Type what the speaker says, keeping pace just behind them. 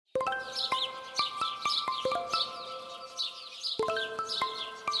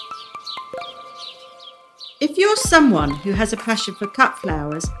If you're someone who has a passion for cut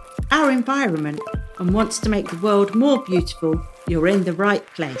flowers, our environment, and wants to make the world more beautiful, you're in the right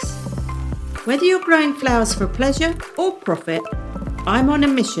place. Whether you're growing flowers for pleasure or profit, I'm on a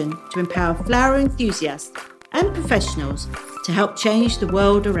mission to empower flower enthusiasts and professionals to help change the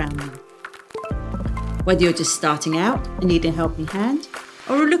world around them. Whether you're just starting out and need a helping hand,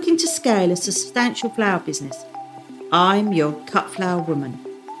 or are looking to scale a substantial flower business, I'm your cut flower woman.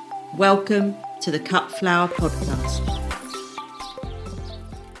 Welcome to the Cut Flower Podcast.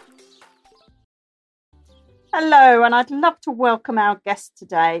 Hello, and I'd love to welcome our guest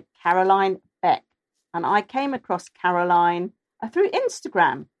today, Caroline Beck. And I came across Caroline through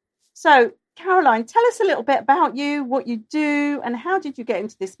Instagram. So, Caroline, tell us a little bit about you, what you do, and how did you get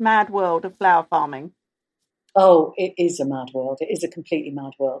into this mad world of flower farming? Oh, it is a mad world. It is a completely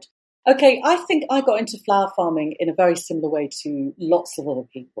mad world. Okay, I think I got into flower farming in a very similar way to lots of other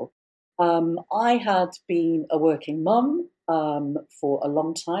people. I had been a working mum for a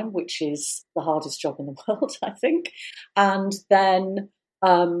long time, which is the hardest job in the world, I think. And then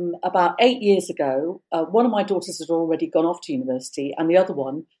about 8 years ago, one of my daughters had already gone off to university, and the other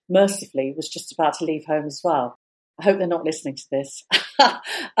one, mercifully, was just about to leave home as well. I hope they're not listening to this.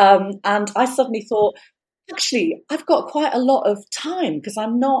 And I suddenly thought, actually, I've got quite a lot of time because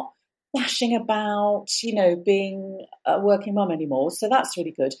I'm not bashing about, being a working mum anymore. So that's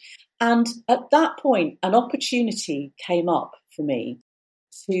really good. And at that point, an opportunity came up for me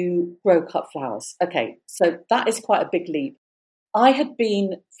to grow cut flowers. Okay, so that is quite a big leap. I had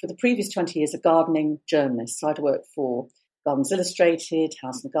been, for the previous 20 years, a gardening journalist. So I'd worked for Gardens Illustrated,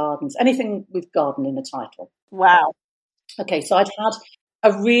 House and Gardens, anything with garden in the title. Wow. Okay, so I'd had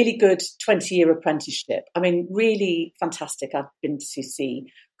a really good 20-year apprenticeship. I mean, really fantastic. I've been to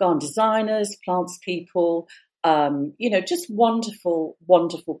see garden designers, plants people, just wonderful,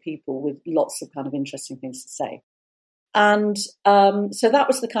 wonderful people with lots of kind of interesting things to say. And so that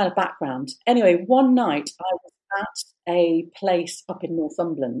was the kind of background. Anyway, one night I was at a place up in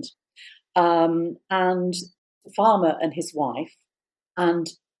Northumberland, and the farmer and his wife, and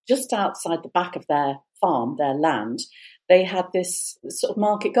just outside the back of their farm, their land, they had this sort of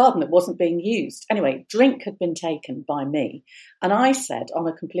market garden that wasn't being used. Anyway, drink had been taken by me. And I said, on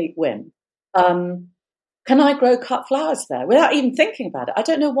a complete whim, can I grow cut flowers there? Without even thinking about it. I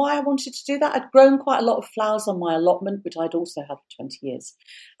don't know why I wanted to do that. I'd grown quite a lot of flowers on my allotment, which I'd also had for 20 years.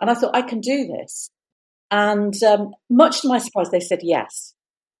 And I thought, I can do this. And much to my surprise, they said yes.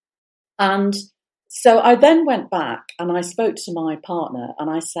 And so I then went back and I spoke to my partner and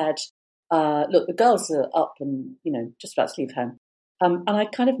I said, look, the girls are up and, just about to leave home. And I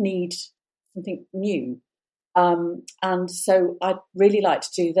kind of need something new. And so I'd really like to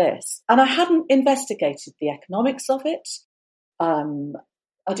do this. And I hadn't investigated the economics of it.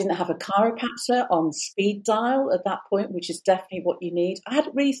 I didn't have a chiropractor on speed dial at that point, which is definitely what you need. I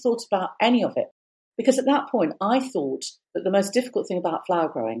hadn't really thought about any of it because at that point I thought that the most difficult thing about flower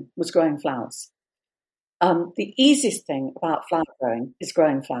growing was growing flowers. The easiest thing about flower growing is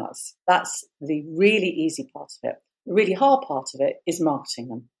growing flowers. That's the really easy part of it. The really hard part of it is marketing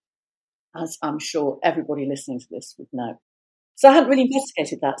them, as I'm sure everybody listening to this would know. So I hadn't really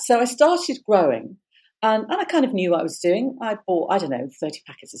investigated that. So I started growing and I kind of knew what I was doing. I bought, 30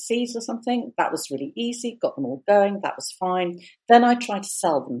 packets of seeds or something. That was really easy, got them all going. That was fine. Then I tried to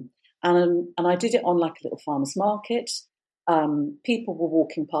sell them and I did it on like a little farmer's market. People were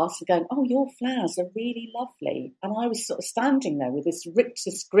walking past and going, oh, your flowers are really lovely. And I was sort of standing there with this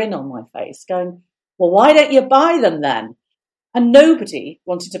rictus grin on my face going, well, why don't you buy them then? And nobody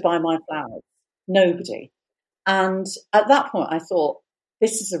wanted to buy my flowers. Nobody. And at that point, I thought,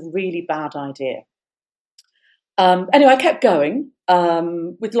 this is a really bad idea. Anyway, I kept going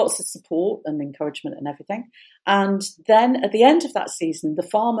with lots of support and encouragement and everything. And then at the end of that season, the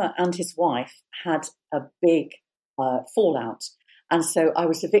farmer and his wife had a big fallout. And so I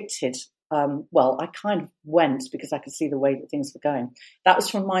was evicted. I kind of went because I could see the way that things were going. That was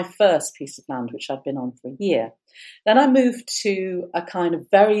from my first piece of land, which I'd been on for a year. Then I moved to a kind of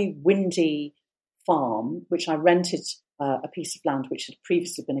very windy farm, which I rented a piece of land which had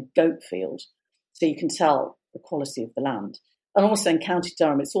previously been a goat field. So you can tell the quality of the land. And also in County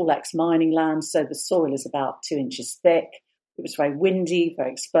Durham, it's all ex-mining land. So the soil is about 2 inches thick. It was very windy,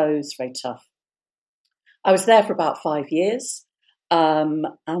 very exposed, very tough. I was there for about 5 years. And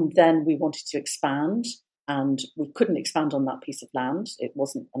then we wanted to expand and we couldn't expand on that piece of land. It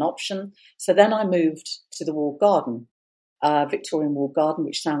wasn't an option. So then I moved to the walled garden, Victorian walled garden,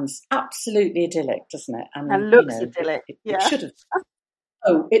 which sounds absolutely idyllic, doesn't it? And looks idyllic. It should have.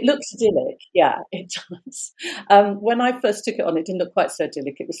 Oh, it looks idyllic. Yeah, it does. When I first took it on, it didn't look quite so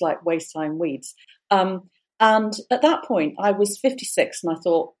idyllic. It was like waist-high weeds. And at that point, I was 56 and I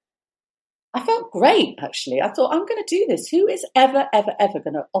felt great, actually. I thought, I'm going to do this. Who is ever, ever, ever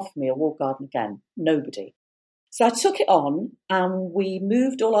going to offer me a walled garden again? Nobody. So I took it on and we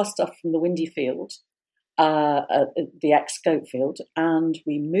moved all our stuff from the Windy Field, the ex-goat field, and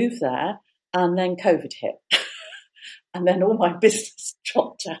we moved there, and then COVID hit. And then all my business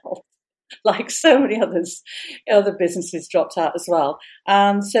dropped out, like so many other businesses dropped out as well.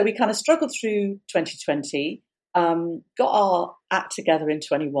 And so we kind of struggled through 2020, got our act together in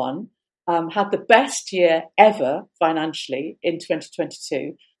 21, had the best year ever financially in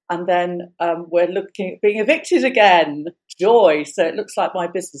 2022. And then we're looking at being evicted again. Joy. So it looks like my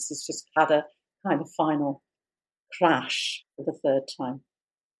business has just had a kind of final crash for the third time.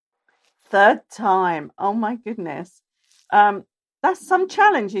 Third time. Oh, my goodness. That's some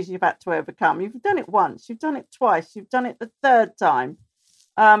challenges you've had to overcome. You've done it once. You've done it twice. You've done it the third time.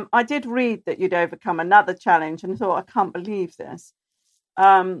 I did read that you'd overcome another challenge and thought, I can't believe this.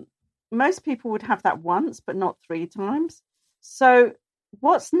 Most people would have that once, but not 3 times. So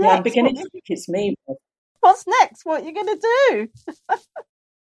what's next? Yeah, I'm beginning to think it's me. What's next? What are you going to do?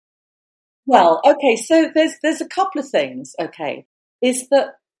 Well, okay, so there's a couple of things, okay, is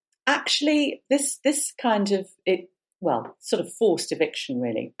that actually this kind of, sort of forced eviction,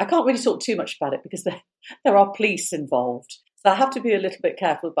 really. I can't really talk too much about it because there are police involved. So I have to be a little bit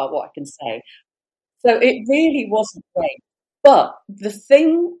careful about what I can say. So it really wasn't great. But the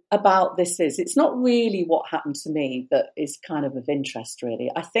thing about this is it's not really what happened to me that is kind of interest, really.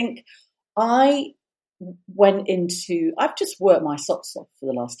 I think I've just worked my socks off for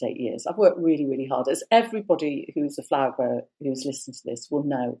the last 8 years. I've worked really, really hard. As everybody who's a flower grower who's listened to this will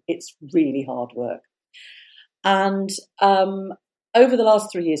know, it's really hard work. And over the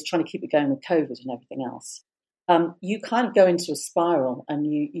last 3 years, trying to keep it going with COVID and everything else, you kind of go into a spiral and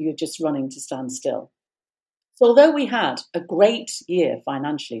you're just running to stand still. So although we had a great year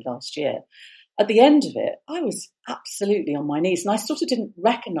financially last year, at the end of it, I was absolutely on my knees. And I sort of didn't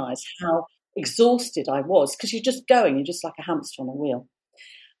recognise how exhausted I was because you're just like a hamster on a wheel.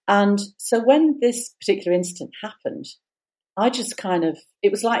 And so when this particular incident happened,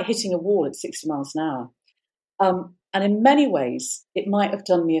 it was like hitting a wall at 60 miles an hour. And in many ways, it might have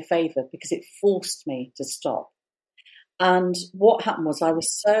done me a favour because it forced me to stop. And what happened was I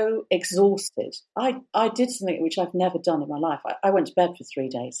was so exhausted. I did something which I've never done in my life. I went to bed for 3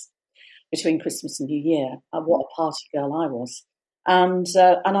 days between Christmas and New Year. What a party girl I was. And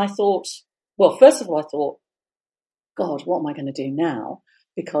I thought, well, first of all, I thought, God, what am I going to do now?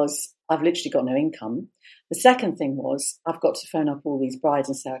 Because I've literally got no income. The second thing was I've got to phone up all these brides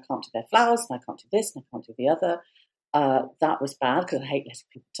and say I can't do their flowers and I can't do this and I can't do the other. That was bad because I hate letting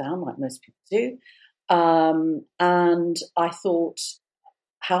people down like most people do. And I thought,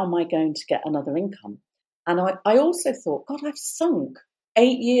 how am I going to get another income? And I also thought, God, I've sunk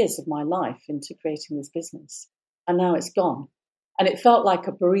 8 years of my life into creating this business and now it's gone. And it felt like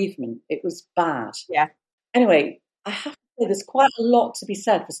a bereavement. It was bad. Yeah. Anyway, I have to say there's quite a lot to be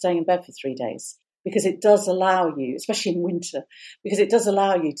said for staying in bed for 3 days because it does allow you, especially in winter, because it does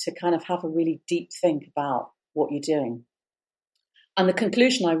allow you to kind of have a really deep think about what you're doing. And the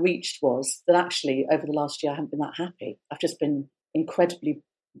conclusion I reached was that actually over the last year, I haven't been that happy. I've just been incredibly,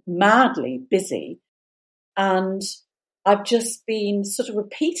 madly busy. And I've just been sort of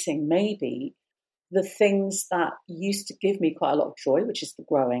repeating maybe the things that used to give me quite a lot of joy, which is the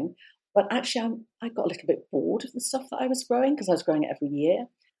growing. But actually, I got a little bit bored of the stuff that I was growing because I was growing it every year.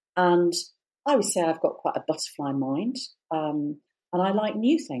 And I would say I've got quite a butterfly mind. And I like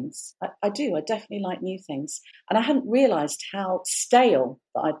new things. I do. I definitely like new things. And I hadn't realised how stale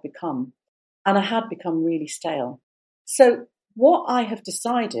that I'd become. And I had become really stale. So what I have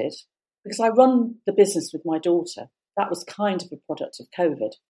decided, because I run the business with my daughter, that was kind of a product of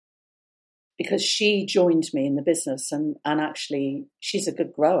COVID. Because she joined me in the business and actually she's a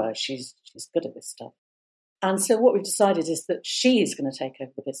good grower. She's good at this stuff. And so what we've decided is that she is going to take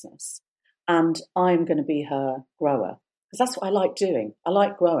over the business and I'm going to be her grower. Because that's what I like doing. I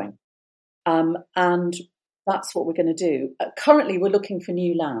like growing. And that's what we're going to do. Currently, we're looking for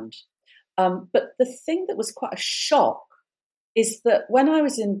new land. But the thing that was quite a shock is that when I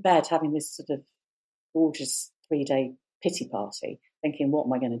was in bed having this sort of gorgeous 3-day pity party, thinking, what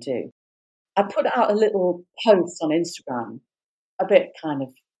am I going to do? I put out a little post on Instagram, a bit kind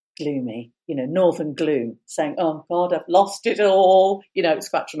of gloomy, northern gloom, saying, oh, God, I've lost it all. It's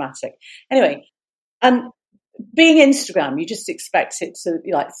quite dramatic. Anyway, and being Instagram, you just expect it to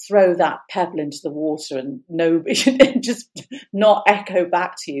throw that pebble into the water and just not echo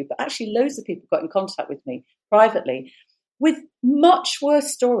back to you. But actually, loads of people got in contact with me privately with much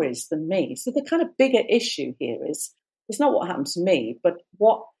worse stories than me. So the kind of bigger issue here is not what happened to me, but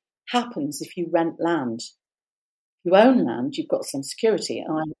what happens if you rent land. If you own land, you've got some security,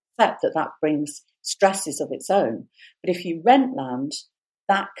 and I accept that brings stresses of its own. But if you rent land,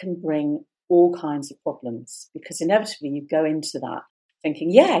 that can bring all kinds of problems, because inevitably you go into that thinking,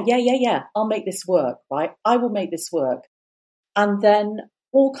 yeah, I'll make this work, right? I will make this work. And then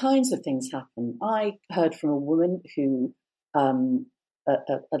all kinds of things happen. I heard from a woman who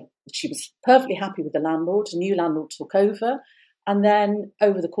she was perfectly happy with the landlord. A new landlord took over. And then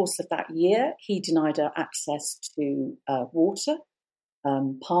over the course of that year, he denied her access to water,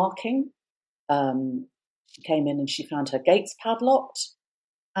 parking. She came in and she found her gates padlocked.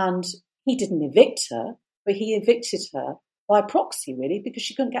 And he didn't evict her, but he evicted her by proxy, really, because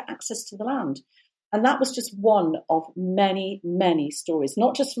she couldn't get access to the land. And that was just one of many, many stories,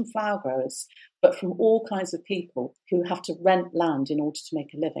 not just from flower growers, but from all kinds of people who have to rent land in order to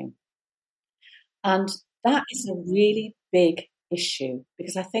make a living. And that is a really big issue,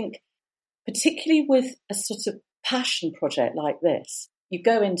 because I think, particularly with a sort of passion project like this, you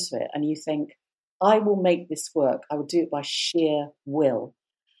go into it and you think, I will make this work. I will do it by sheer will.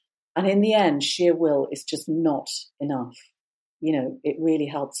 And in the end, sheer will is just not enough. You know, it really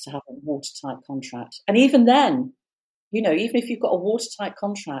helps to have a watertight contract. And even then, you know, even if you've got a watertight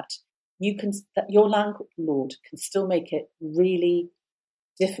contract, your landlord can still make it really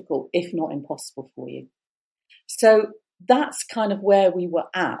difficult, if not impossible, for you. So that's kind of where we were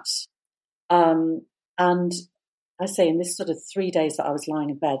at. And I say, in this sort of 3 days that I was lying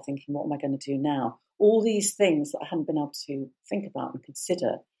in bed thinking, what am I going to do now? All these things that I hadn't been able to think about and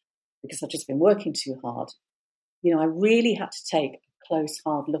consider because I've just been working too hard. You know, I really had to take a close,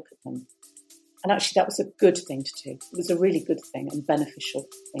 hard look at them. And actually, that was a good thing to do. It was a really good thing and beneficial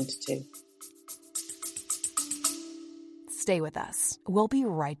thing to do. Stay with us. We'll be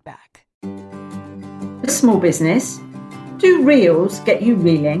right back. A small business. Do reels get you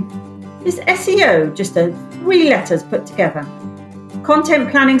reeling? Is SEO just 3 letters put together? Content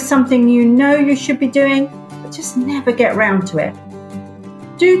planning something you know you should be doing, but just never get round to it?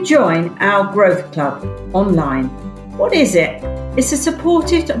 Do join our Growth Club online. What is it? It's a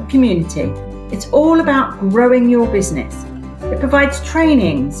supportive community. It's all about growing your business. It provides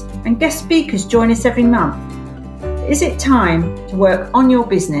trainings and guest speakers join us every month. Is it time to work on your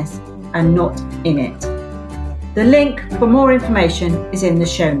business and not in it? The link for more information is in the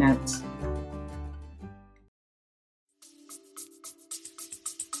show notes.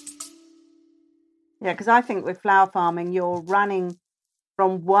 Yeah, because I think with flower farming, you're running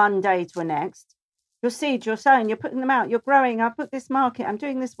from one day to the next. Your seeds, you're sowing, you're putting them out, you're growing. I put this market, I'm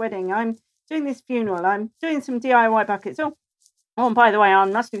doing this wedding, I'm doing this funeral, I'm doing some DIY buckets. Oh, and by the way, I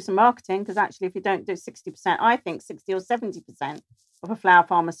must do some marketing, because actually if you don't do 60%, I think 60 or 70% of a flower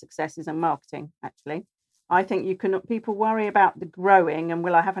farmer's success is in marketing, actually. I think people worry about the growing and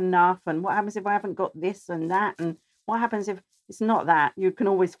will I have enough? And what happens if I haven't got this and that? And what happens if it's not that? You can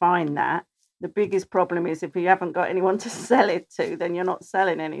always find that. The biggest problem is if you haven't got anyone to sell it to, then you're not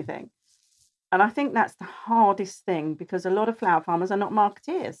selling anything. And I think that's the hardest thing, because a lot of flower farmers are not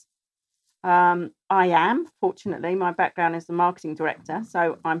marketeers. I am, fortunately, my background is the marketing director,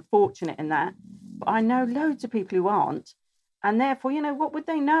 so I'm fortunate in that. But I know loads of people who aren't. And therefore, you know, what would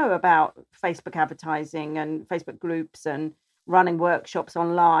they know about Facebook advertising and Facebook groups and running workshops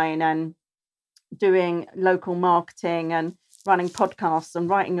online and doing local marketing and running podcasts and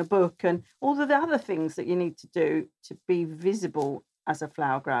writing a book and all of the other things that you need to do to be visible as a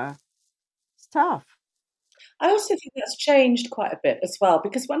flower grower? It's tough. I also think that's changed quite a bit as well,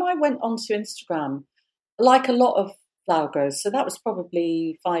 because when I went onto Instagram, like a lot of flower growers, so that was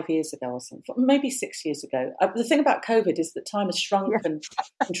probably 5 years ago or something, maybe 6 years ago. The thing about COVID is that time has shrunk and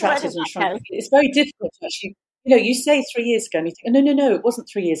contracted and shrunk. It's very difficult to actually, you know, you say 3 years ago and you think, no, it wasn't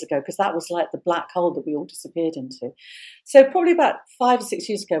 3 years ago, because that was like the black hole that we all disappeared into. So probably about 5 or 6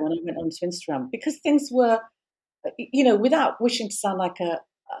 years ago when I went onto Instagram, because things were, you know, without wishing to sound like a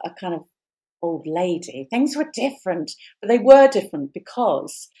kind of old lady, things were different, but they were different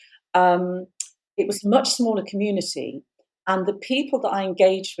because it was a much smaller community, and the people that I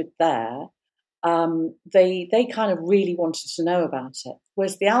engaged with there, they kind of really wanted to know about it.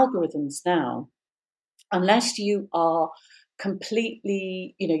 Whereas the algorithms now, unless you are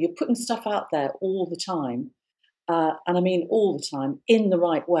completely, you know, you're putting stuff out there all the time, and I mean all the time, in the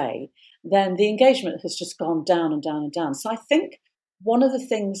right way, then the engagement has just gone down and down and down. So I think one of the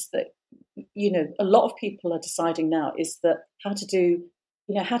things that, you know, a lot of people are deciding now is that how to do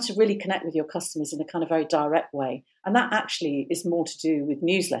how to really connect with your customers in a kind of very direct way. And that actually is more to do with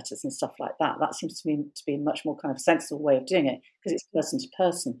newsletters and stuff like that. That seems to me to be a much more kind of sensible way of doing it because it's person to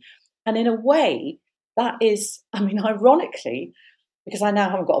person. And in a way, that is, ironically, because I now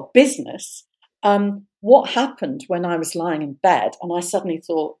haven't got a business, what happened when I was lying in bed and I suddenly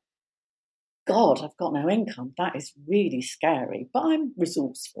thought, God, I've got no income. That is really scary. But I'm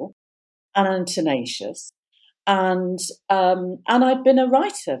resourceful and I'm tenacious. And I'd been a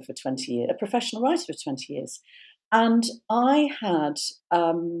writer for 20 years, a professional writer for 20 years. And I had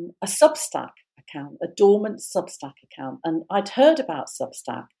a Substack account, a dormant Substack account. And I'd heard about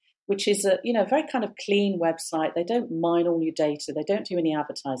Substack, which is a very kind of clean website. They don't mine all your data. They don't do any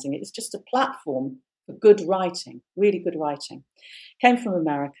advertising. It's just a platform for good writing, really good writing. Came from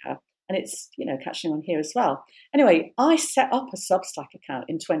America. And it's, catching on here as well. Anyway, I set up a Substack account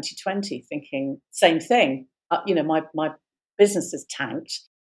in 2020 thinking, same thing. My business has tanked.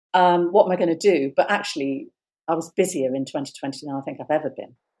 What am I going to do? But actually, I was busier in 2020 than I think I've ever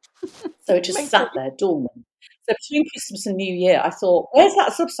been. So it just sat there dormant. So between Christmas and New Year, I thought, where's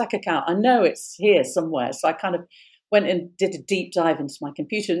that Substack account? I know it's here somewhere. So I kind of went and did a deep dive into my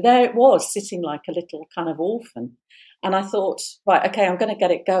computer. And there it was, sitting like a little kind of orphan. And I thought, right, okay, I'm going to get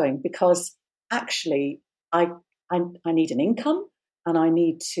it going because actually I need an income and I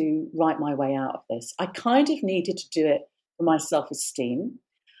need to write my way out of this. I kind of needed to do it for my self-esteem,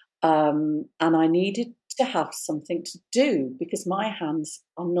 and I needed to have something to do because my hands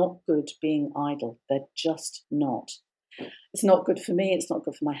are not good being idle. They're just not. It's not good for me. It's not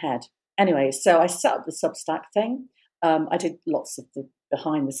good for my head. Anyway, so I set up the Substack thing. I did lots of the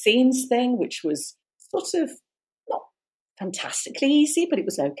behind the scenes thing, which was sort of not fantastically easy, but it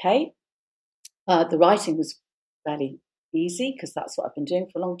was okay. The writing was fairly easy because that's what I've been doing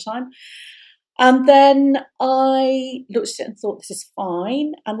for a long time. And then I looked at it and thought, this is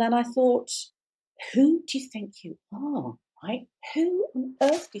fine. And then I thought, who do you think you are, right? Who on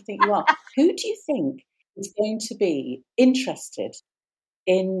earth do you think you are? Who do you think is going to be interested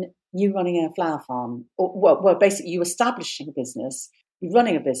in you running a flower farm? Or, well, basically you establishing a business, you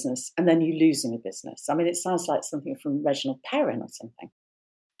running a business, and then you losing a business. I mean, it sounds like something from Reginald Perrin or something.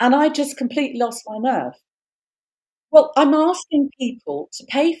 And I just completely lost my nerve. Well, I'm asking people to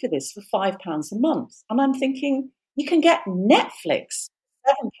pay for this for £5 a month. And I'm thinking, you can get Netflix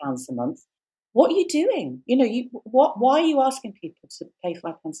 £7 a month. What are you doing? Why are you asking people to pay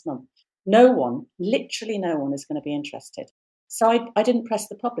 £5 a month? No one, literally no one is going to be interested. So I didn't press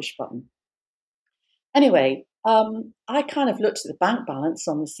the publish button. Anyway, I kind of looked at the bank balance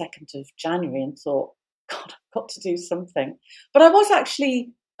on the 2nd of January and thought, God, I've got to do something. But I was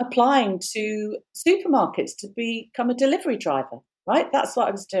actually applying to supermarkets to become a delivery driver, right? That's what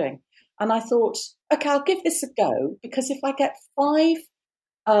I was doing. And I thought, okay, I'll give this a go because if I get 5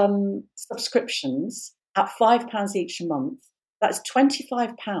 subscriptions at £5 each a month, that's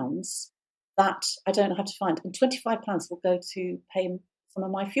 £25 that I don't have to find. And £25 will go to pay some of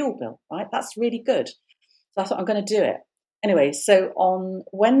my fuel bill, right? That's really good. So I thought I'm going to do it. Anyway, so on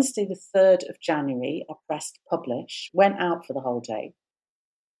Wednesday, the 3rd of January, I pressed publish, went out for the whole day.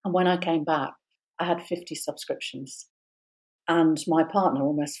 And when I came back, I had 50 subscriptions and my partner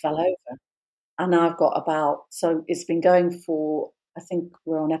almost fell over. And now I've got so it's been going for, I think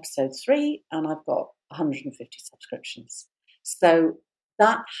we're on episode 3 and I've got 150 subscriptions. So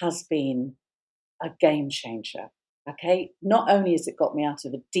that has been a game changer. Okay. Not only has it got me out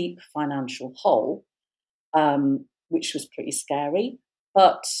of a deep financial hole, which was pretty scary,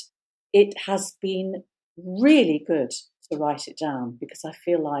 but it has been really good to write it down because I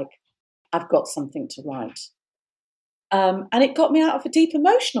feel like I've got something to write. And it got me out of a deep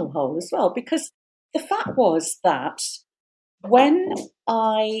emotional hole as well, because the fact was that when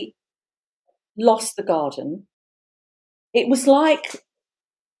I lost the garden, it was like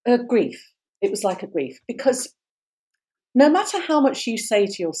a grief. It was like a grief because no matter how much you say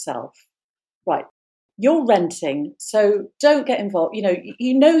to yourself, right, you're renting, so don't get involved.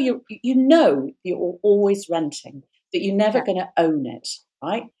 You know you're always renting, that you're never going to own it,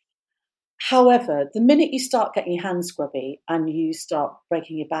 right? However, the minute you start getting your hands grubby and you start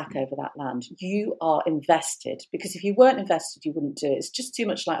breaking your back over that land, you are invested, because if you weren't invested, you wouldn't do it. It's just too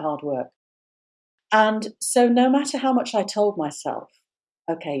much like hard work. And so no matter how much I told myself,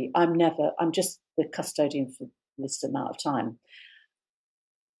 okay, I'm just the custodian for this amount of time.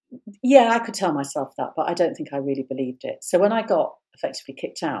 Yeah, I could tell myself that, but I don't think I really believed it. So when I got effectively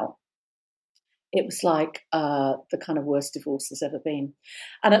kicked out, it was like the kind of worst divorce there's ever been.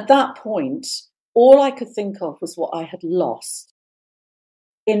 And at that point, all I could think of was what I had lost.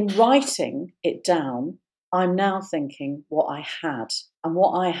 In writing it down, I'm now thinking what I had, and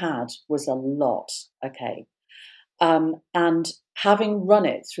what I had was a lot. Okay. And having run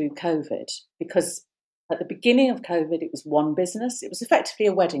it through COVID, because at the beginning of COVID, it was one business. It was effectively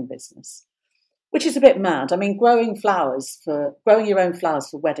a wedding business, which is a bit mad. I mean, growing your own flowers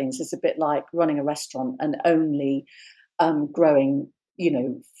for weddings is a bit like running a restaurant and only growing,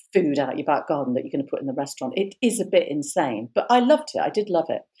 food out your back garden that you're going to put in the restaurant. It is a bit insane, but I loved it. I did love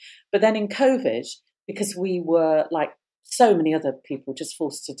it. But then in COVID, because we were like so many other people just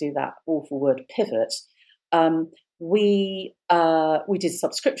forced to do that awful word pivot, we did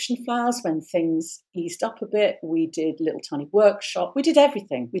subscription flowers when things eased up a bit. We did little tiny workshop. We did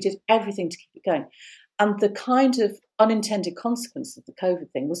everything. We did everything to keep it going. And the kind of unintended consequence of the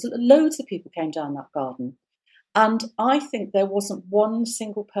COVID thing was that loads of people came down that garden. And I think there wasn't one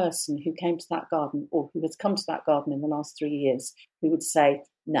single person who came to that garden or who has come to that garden in the last 3 years who would say,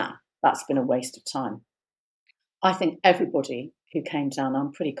 nah, that's been a waste of time. I think everybody who came down,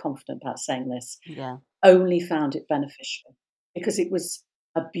 I'm pretty confident about saying this, only found it beneficial because it was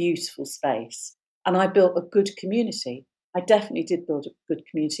a beautiful space. And I built a good community. I definitely did build a good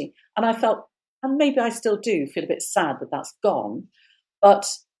community. And I felt, and maybe I still do, feel a bit sad that that's gone. But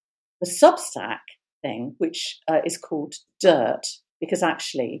the Substack thing, which is called Dirt, because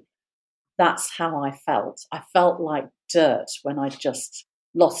actually that's how I felt. I felt like dirt when I just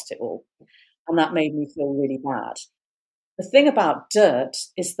lost it all. And that made me feel really bad. The thing about Dirt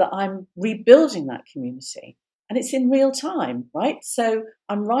is that I'm rebuilding that community and it's in real time, right? So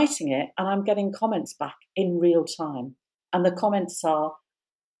I'm writing it and I'm getting comments back in real time. And the comments are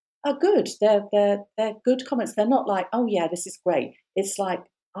good. They're good comments. They're not like, oh yeah, this is great. It's like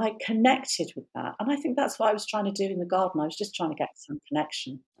I connected with that. And I think that's what I was trying to do in the garden. I was just trying to get some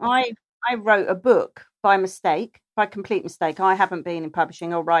connection. I wrote a book by mistake, by complete mistake. I haven't been in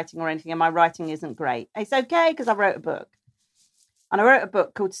publishing or writing or anything, and my writing isn't great. It's okay because I wrote a book. And I wrote a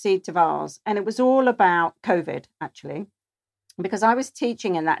book called Seed to Vase, and it was all about COVID, actually, because I was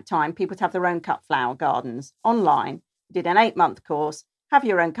teaching in that time people to have their own cut flower gardens online. We did an 8-month course, have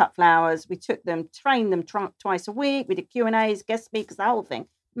your own cut flowers. We took them, trained them twice a week. We did Q&As, guest speakers, the whole thing.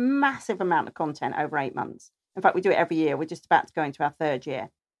 Massive amount of content over 8 months. In fact, we do it every year. We're just about to go into our 3rd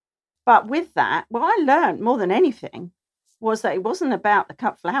year. But with that, what I learned more than anything was that it wasn't about the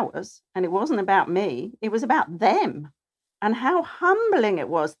cut flowers and it wasn't about me. It was about them and how humbling it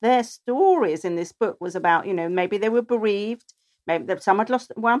was. Their stories in this book was about, maybe they were bereaved. Maybe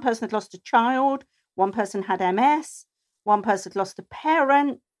one person had lost a child. One person had MS. One person had lost a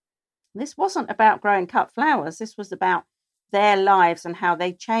parent. This wasn't about growing cut flowers. This was about their lives and how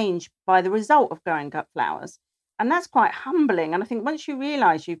they changed by the result of growing cut flowers. And that's quite humbling. And I think once you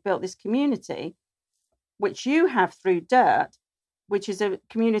realise you've built this community, which you have through Dirt, which is a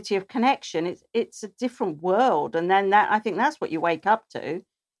community of connection, it's a different world. And then I think that's what you wake up to.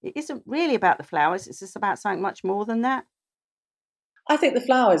 It isn't really about the flowers. It's just about something much more than that. I think the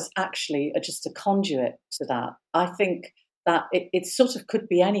flowers actually are just a conduit to that. I think that it sort of could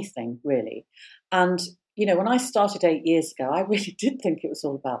be anything, really. And, when I started 8 years ago, I really did think it was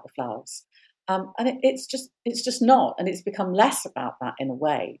all about the flowers. And it's just not. And it's become less about that in a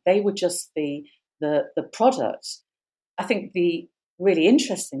way. They were just the product. I think the really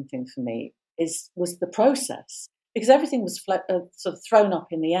interesting thing for me was the process, because everything was sort of thrown up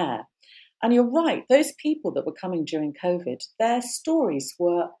in the air. And you're right, those people that were coming during COVID, their stories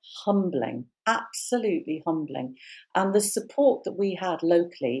were humbling, absolutely humbling. And the support that we had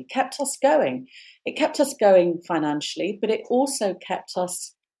locally kept us going. It kept us going financially, but it also kept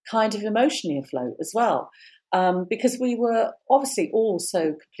us kind of emotionally afloat as well. Because we were obviously all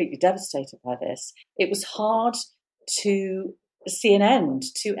so completely devastated by this. It was hard to see an end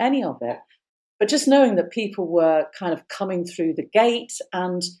to any of it. But just knowing that people were kind of coming through the gate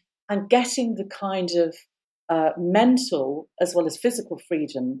and getting the kind of mental as well as physical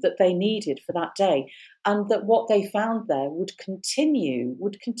freedom that they needed for that day, and that what they found there would continue.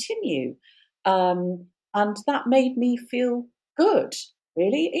 And that made me feel good,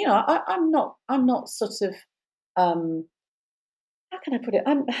 really. I'm not sort of, how can I put it?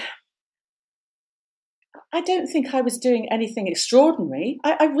 I don't think I was doing anything extraordinary.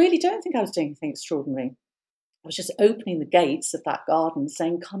 I really don't think I was doing anything extraordinary. I was just opening the gates of that garden,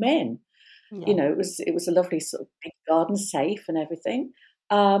 saying, "Come in." Yeah. It was a lovely sort of big garden, safe and everything.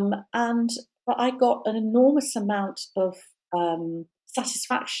 But I got an enormous amount of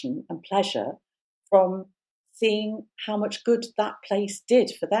satisfaction and pleasure from seeing how much good that place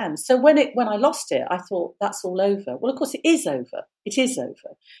did for them. So when I lost it, I thought that's all over. Well, of course, it is over. It is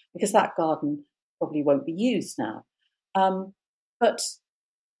over because that garden probably won't be used now. But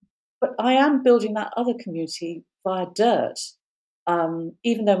But I am building that other community via dirt,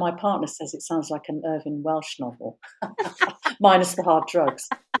 even though my partner says it sounds like an Irving Welsh novel, minus the hard drugs.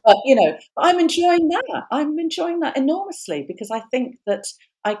 But, I'm enjoying that. I'm enjoying that enormously because I think that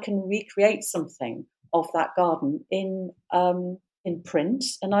I can recreate something of that garden in print,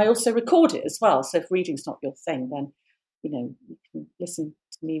 and I also record it as well. So if reading's not your thing, then, you can listen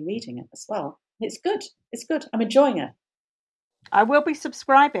to me reading it as well. It's good. It's good. I'm enjoying it. I will be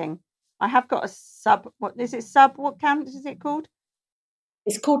subscribing. I have got a what is it? What account is it called?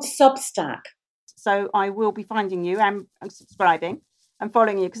 It's called Substack. So I will be finding you and subscribing and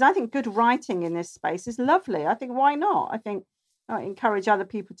following you because I think good writing in this space is lovely. I think why not? I think I encourage other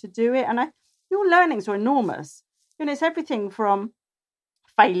people to do it. And your learnings are enormous. It's everything from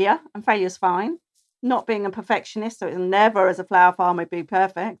failure, and failure's fine. Not being a perfectionist, so it'll never, as a flower farmer, be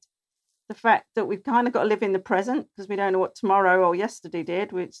perfect. The fact that we've kind of got to live in the present because we don't know what tomorrow or yesterday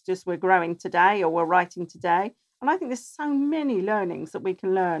did. It's just we're growing today or we're writing today. And I think there's so many learnings that we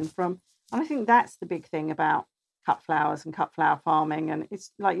can learn from. And I think that's the big thing about cut flowers and cut flower farming. And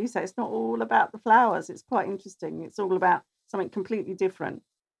it's like you say, it's not all about the flowers. It's quite interesting. It's all about something completely different.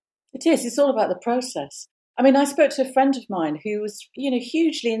 It is. It's all about the process. I mean, I spoke to a friend of mine who was,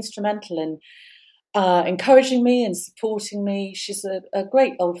 hugely instrumental in encouraging me and supporting me. She's a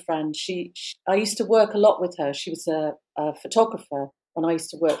great old friend. I used to work a lot with her. She was a photographer when I used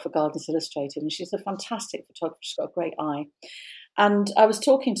to work for Gardens Illustrated, and she's a fantastic photographer. She's got a great eye. And I was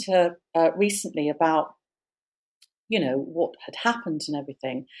talking to her recently about, what had happened and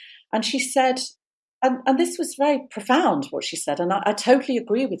everything. And she said, and this was very profound, what she said, and I totally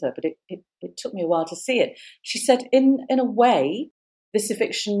agree with her, but it took me a while to see it. She said, in a way, this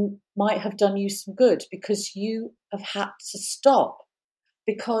eviction might have done you some good because you have had to stop,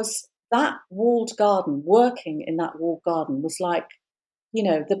 because that walled garden, working in that walled garden was like,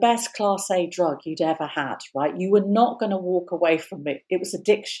 the best Class A drug you'd ever had, right? You were not going to walk away from it. It was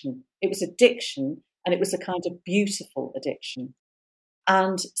addiction. It was addiction, and it was a kind of beautiful addiction.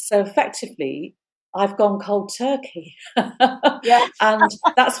 And so effectively, I've gone cold turkey. Yeah. And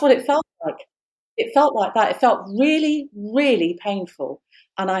that's what it felt like. It felt like that. It felt really, really painful.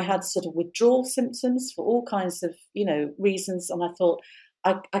 And I had sort of withdrawal symptoms for all kinds of, reasons. And I thought,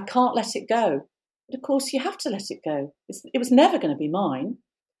 I can't let it go. But of course, you have to let it go. It was never going to be mine.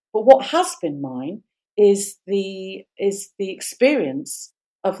 But what has been mine is the experience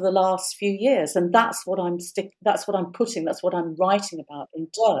of the last few years. And that's what I'm writing about in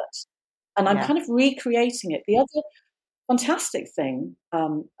dirt. And I'm kind of recreating it. The other fantastic thing,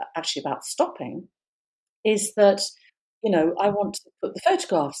 actually, about stopping is that, I want to put the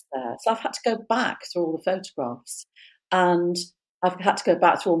photographs there. So I've had to go back through all the photographs, and I've had to go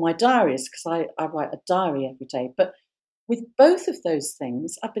back through all my diaries because I write a diary every day. But with both of those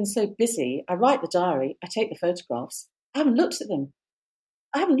things, I've been so busy. I write the diary, I take the photographs. I haven't looked at them.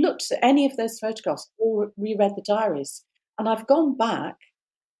 I haven't looked at any of those photographs or reread the diaries. And I've gone back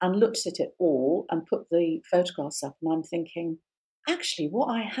and looked at it all and put the photographs up, and I'm thinking, actually, what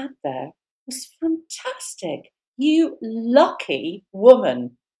I had there was fantastic. You lucky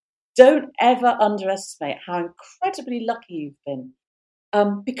woman. Don't ever underestimate how incredibly lucky you've been,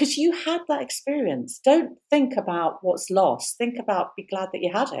 because you had that experience. Don't think about what's lost. Think about, be glad that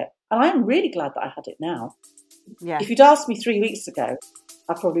you had it. And I'm really glad that I had it now. Yeah. If you'd asked me 3 weeks ago,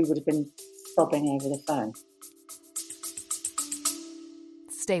 I probably would have been sobbing over the phone.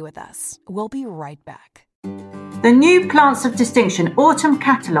 Stay with us. We'll be right back. The new Plants of Distinction Autumn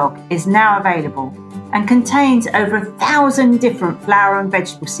Catalogue is now available and contains over 1,000 different flower and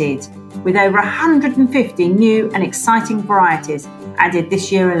vegetable seeds with over 150 new and exciting varieties added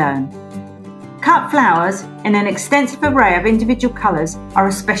this year alone. Cut flowers in an extensive array of individual colours are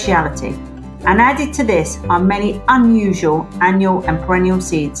a speciality, and added to this are many unusual annual and perennial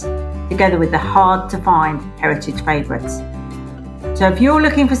seeds, together with the hard-to-find heritage favourites. So if you're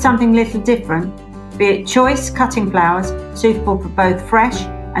looking for something a little different, be it choice cutting flowers suitable for both fresh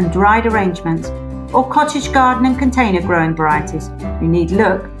and dried arrangements, or cottage garden and container growing varieties, you need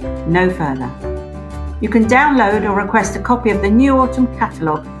look no further. You can download or request a copy of the new autumn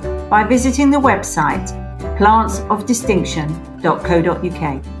catalogue by visiting the website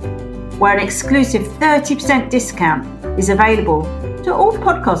plantsofdistinction.co.uk, where an exclusive 30% discount is available to all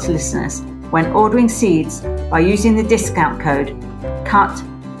podcast listeners when ordering seeds by using the discount code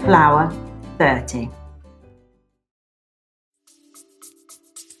CUTFLOWER30.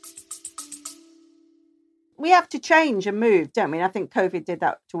 We have to change and move, don't we? And I think COVID did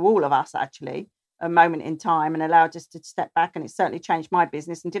that to all of us, actually, a moment in time, and allowed us to step back. And it certainly changed my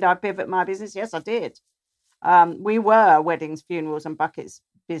business. And did I pivot my business? Yes, I did. We were weddings, funerals and buckets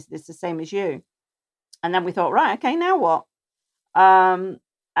business the same as you. And then we thought, right, okay, now what?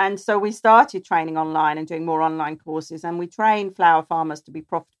 And so we started training online and doing more online courses, and we train flower farmers to be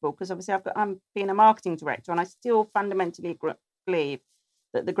profitable, because obviously I'm being a marketing director, and I still fundamentally believe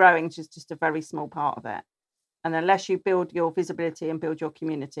that the growing is just a very small part of it. And unless you build your visibility and build your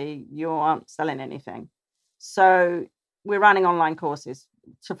community, you aren't selling anything. So we're running online courses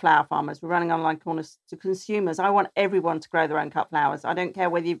to flower farmers. We're running online courses to consumers. I want everyone to grow their own cut flowers. I don't care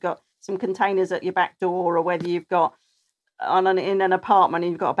whether you've got some containers at your back door or whether you've got in an apartment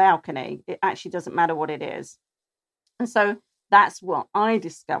and you've got a balcony. It actually doesn't matter what it is. And so that's what I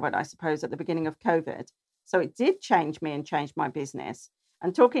discovered, I suppose, at the beginning of COVID. So it did change me and change my business.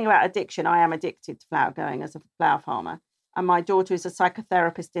 And talking about addiction, I am addicted to flower growing as a flower farmer. And my daughter is a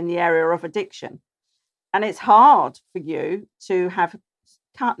psychotherapist in the area of addiction. And it's hard for you to have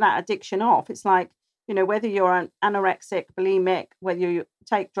cut that addiction off. It's like, whether you're an anorexic, bulimic, whether you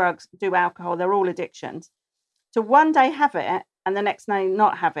take drugs, do alcohol, they're all addictions. To one day have it and the next day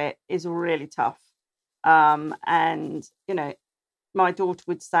not have it is really tough. And my daughter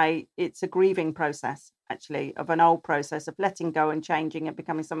would say it's a grieving process, actually, of an old process of letting go and changing and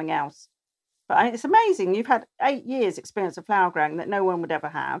becoming something else. But it's amazing. You've had 8 years experience of flower growing that no one would ever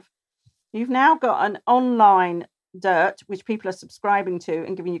have. You've now got an online dirt, which people are subscribing to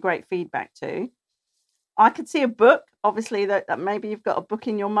and giving you great feedback to. I could see a book, obviously, that maybe you've got a book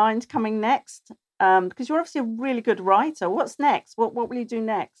in your mind coming next, because you're obviously a really good writer. What's next? What will you do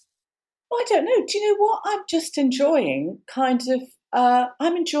next? Well, I don't know. Do you know what? I'm just enjoying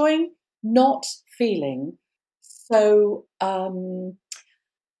I'm enjoying not feeling so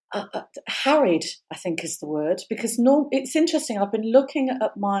harried, I think is the word, because it's interesting. I've been looking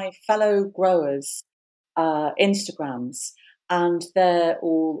at my fellow growers' Instagrams, and they're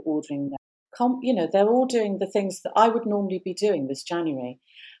all ordering they're all doing the things that I would normally be doing this January.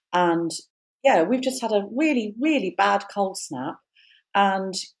 And yeah, we've just had a really, really bad cold snap.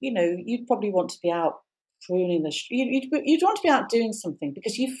 And, you'd probably want to be out pruning you'd want to be out doing something,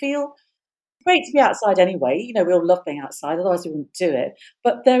 because you feel great to be outside anyway. We all love being outside, otherwise we wouldn't do it.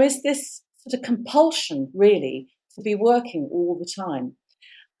 But there is this sort of compulsion, really, to be working all the time.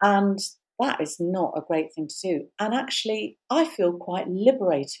 And that is not a great thing to do. And actually, I feel quite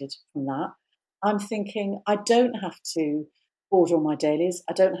liberated from that. I'm thinking, I don't have to order all my dailies.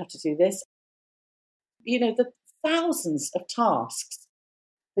 I don't have to do this. The thousands of tasks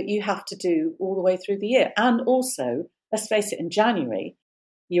that you have to do all the way through the year. And also, let's face it, in January,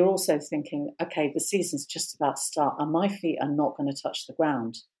 you're also thinking, okay, the season's just about to start and my feet are not going to touch the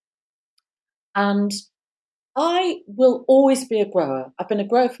ground. And I will always be a grower. I've been a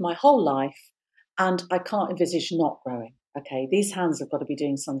grower for my whole life, and I can't envisage not growing. Okay, these hands have got to be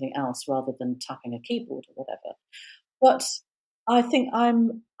doing something else rather than tapping a keyboard or whatever. But I think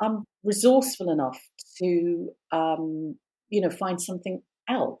I'm resourceful enough to find something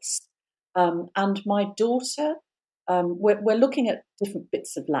else. And my daughter, we're looking at different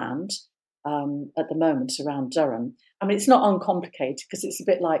bits of land at the moment around Durham. I mean, it's not uncomplicated, because it's a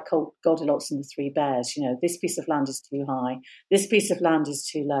bit like Goldilocks and the Three Bears. This piece of land is too high. This piece of land is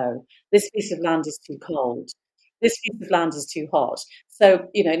too low. This piece of land is too cold. This piece of land is too hot. So,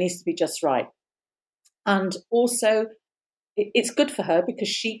 it needs to be just right. And also, it's good for her, because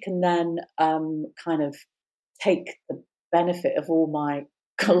she can then kind of take the benefit of all my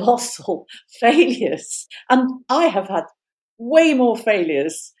colossal failures. And I have had way more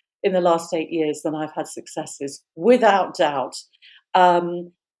failures in the last 8 years than I've had successes, without doubt.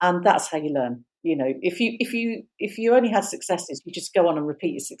 And that's how you learn. If you only had successes, you just go on and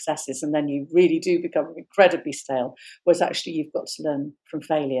repeat your successes, and then you really do become incredibly stale. Whereas actually, you've got to learn from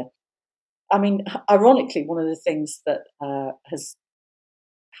failure. I mean, ironically, one of the things that has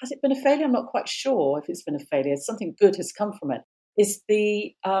it been a failure? I'm not quite sure if it's been a failure. Something good has come from it. Is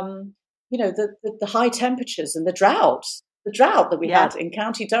the the high temperatures and the drought that we had in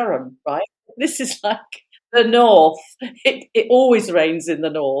County Durham, right? This is like the north. It always rains in the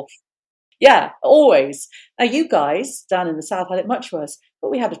north. Yeah, always. Now, you guys down in the south had it much worse,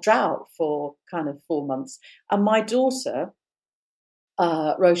 but we had a drought for kind of 4 months. And my daughter,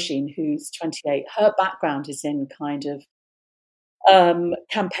 Roisin, who's 28, her background is in kind of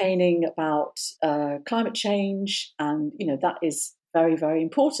campaigning about climate change, and that is very, very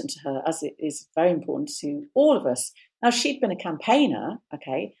important to her, as it is very important to all of us. Now, she'd been a campaigner,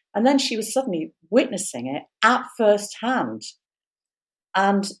 okay, and then she was suddenly witnessing it at first hand,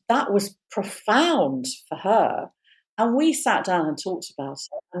 and that was profound for her. And we sat down and talked about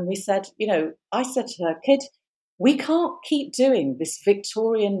it, and we said, I said to her, kid, we can't keep doing this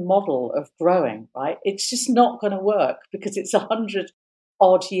Victorian model of growing, right? It's just not going to work, because it's 100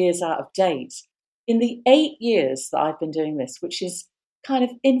 odd years out of date. In the 8 years that I've been doing this, which is kind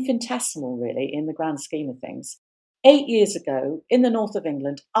of infinitesimal really in the grand scheme of things, 8 years ago in the north of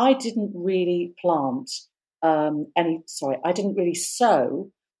England, I didn't really I didn't really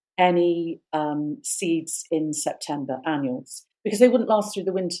sow any seeds in September, annuals, because they wouldn't last through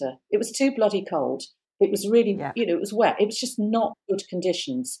the winter. It was too bloody cold. It was really, Yeah. it was wet. It was just not good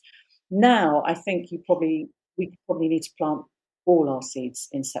conditions. Now, I think we probably need to plant all our seeds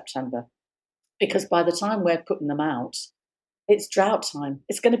in September, because by the time we're putting them out, it's drought time.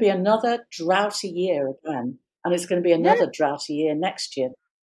 It's going to be another droughty year again, and it's going to be another droughty year next year.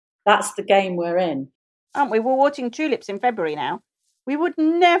 That's the game we're in. Aren't we? We're watering tulips in February now. We would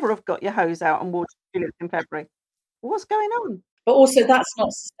never have got your hose out and watered tulips in February. What's going on? But also that's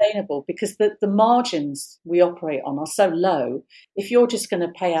not sustainable, because the margins we operate on are so low. If you're just going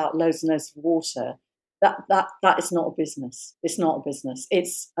to pay out loads and loads of water, that is not a business. It's not a business.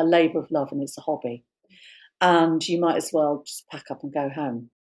 It's a labour of love, and it's a hobby. And you might as well just pack up and go home,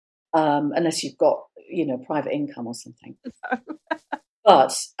 unless you've got, private income or something.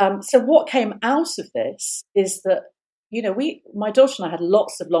 But so what came out of this is that, my daughter and I had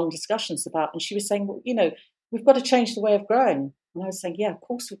lots of long discussions about, and she was saying, well, we've got to change the way of growing. And I was saying, yeah, of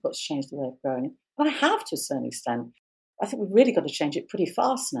course we've got to change the way of growing. But I have, to a certain extent. I think we've really got to change it pretty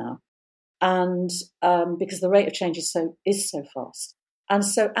fast now. And because the rate of change is so fast. And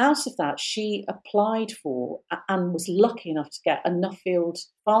so out of that, she applied for and was lucky enough to get a Nuffield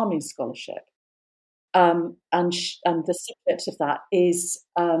farming scholarship. And the subject of that is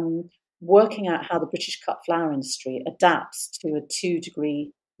working out how the British cut flower industry adapts to a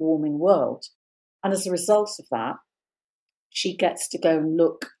 2-degree warming world. And as a result of that, she gets to go and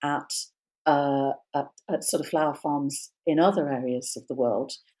look at sort of flower farms in other areas of the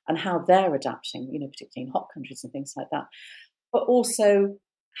world and how they're adapting, particularly in hot countries and things like that. But also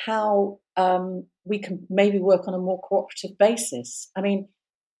how we can maybe work on a more cooperative basis. I mean,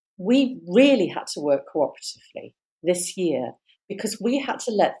 we really had to work cooperatively this year because we had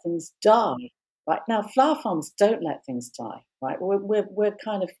to let things die. Right now, flower farms don't let things die. Right, we're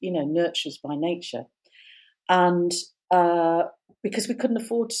kind of nurturers by nature, and because we couldn't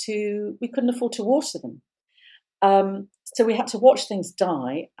afford to water them, so we had to watch things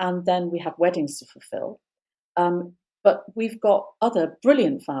die, and then we had weddings to fulfil. But we've got other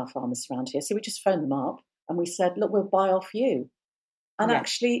brilliant flower farmers around here, so we just phoned them up and we said, "Look, we'll buy off you." And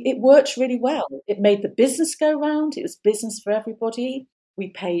actually, it worked really well. It made the business go round. It was business for everybody. We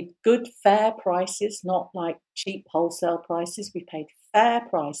paid good, fair prices, not like cheap wholesale prices. We paid fair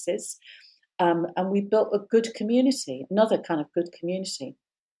prices. And we built a good community, another kind of good community.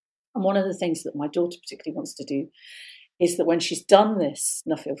 And one of the things that my daughter particularly wants to do is that when she's done this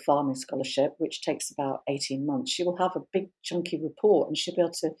Nuffield Farming Scholarship, which takes about 18 months, she will have a big chunky report and she'll be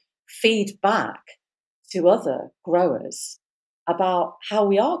able to feed back to other growers about how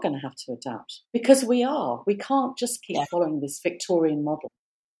we are going to have to adapt, because we can't just keep following this Victorian model.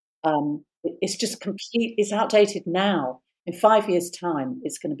 It's just it's outdated now. In 5 years' time,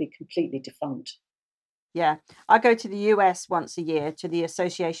 it's going to be completely defunct. Yeah, I go to the US once a year to the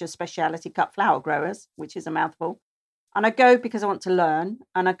Association of Specialty Cut Flower Growers, which is a mouthful. And I go because I want to learn,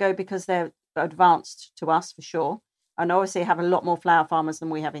 and I go because they're advanced to us for sure. And obviously have a lot more flower farmers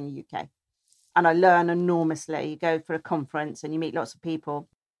than we have in the UK. And I learn enormously. You go for a conference and you meet lots of people.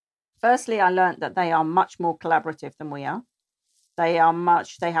 Firstly, I learned that they are much more collaborative than we are. They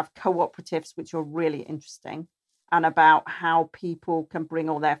have cooperatives, which are really interesting, and about how people can bring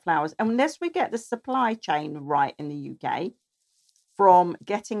all their flowers. And unless we get the supply chain right in the UK, from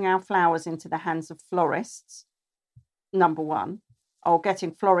getting our flowers into the hands of florists, number one, or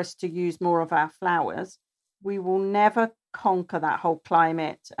getting florists to use more of our flowers, we will never conquer that whole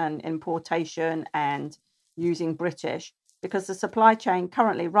climate and importation and using British, because the supply chain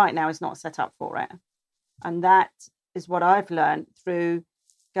currently right now is not set up for it. And that is what I've learned through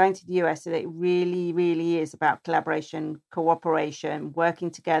going to the US, that it really, really is about collaboration, cooperation,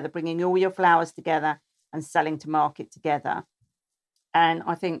 working together, bringing all your flowers together and selling to market together. And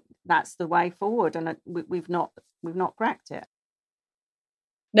I think that's the way forward. And we've not cracked it.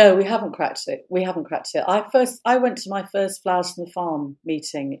 No, we haven't cracked it. I went to my first Flowers from the Farm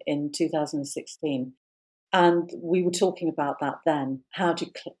meeting in 2016, and we were talking about that then. How do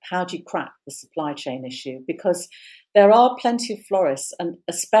you crack the supply chain issue? Because there are plenty of florists, and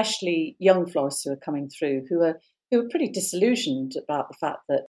especially young florists who are coming through, who are pretty disillusioned about the fact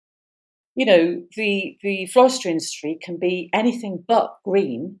that the floristry industry can be anything but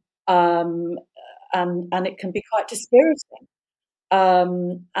green, and it can be quite dispiriting.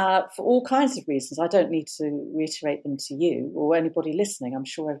 for all kinds of reasons. I don't need to reiterate them to you or anybody listening. I'm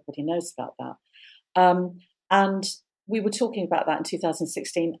sure everybody knows about that. And we were talking about that in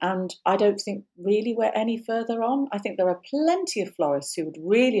 2016, and I don't think really we're any further on. I think there are plenty of florists who would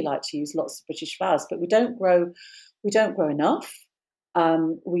really like to use lots of British flowers, but we don't grow enough.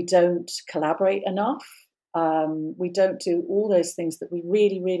 We don't collaborate enough. We don't do all those things that we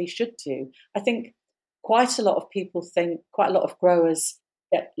really, really should do. I think quite a lot of growers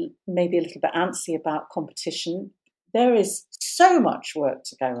get maybe a little bit antsy about competition. There is so much work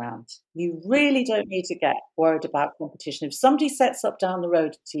to go around. You really don't need to get worried about competition. If somebody sets up down the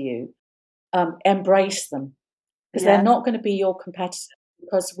road to you, embrace them, because they're not going to be your competitor,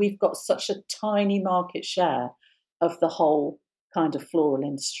 because we've got such a tiny market share of the whole kind of floral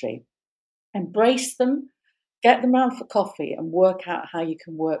industry. Embrace them, get them round for coffee and work out how you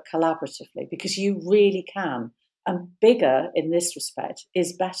can work collaboratively, because you really can. And bigger in this respect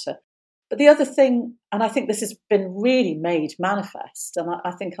is better. But the other thing, and I think this has been really made manifest, and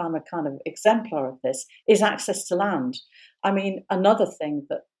I think I'm a kind of exemplar of this, is access to land. I mean, another thing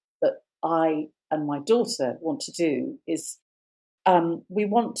that I and my daughter want to do is we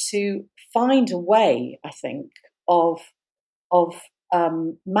want to find a way, I think, of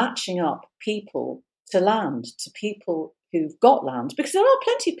matching up people to land, to people who've got land, because there are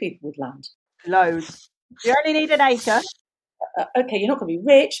plenty of people with land. Loads. You only need an acre. Okay, you're not going to be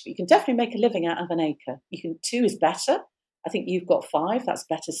rich, but you can definitely make a living out of an acre. 2 is better. I think you've got 5, that's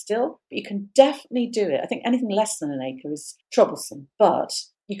better still. But you can definitely do it. I think anything less than an acre is troublesome, but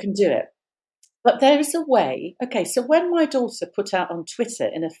you can do it. But there is a way. Okay, so when my daughter put out on Twitter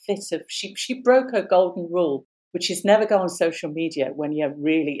in a fit of, she broke her golden rule, which is never go on social media when you're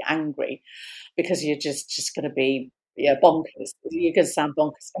really angry, because you're just going to be bonkers. You're going to sound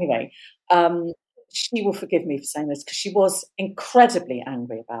bonkers. Anyway, she will forgive me for saying this, because she was incredibly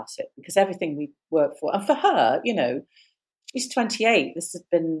angry about it, because everything we worked for, and for her, she's 28. This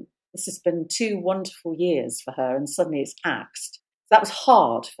has been 2 wonderful years for her, and suddenly it's axed. That was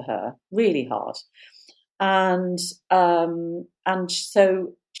hard for her, really hard. And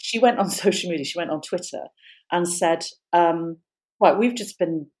so she went on social media, she went on Twitter and said, right, we've just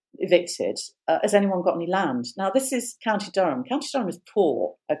been evicted. Has anyone got any land? Now, this is County Durham. County Durham is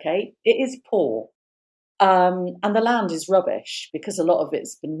poor, okay? It is poor. And the land is rubbish, because a lot of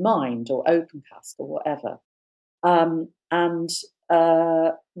it's been mined or open cast or whatever.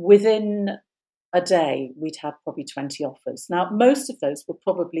 Within a day, we'd had probably 20 offers. Now, most of those were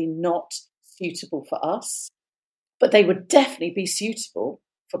probably not suitable for us, but they would definitely be suitable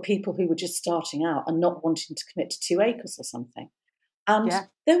for people who were just starting out and not wanting to commit to 2 acres or something. And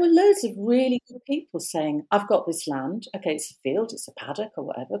there were loads of really good people saying, I've got this land. Okay, it's a field, it's a paddock or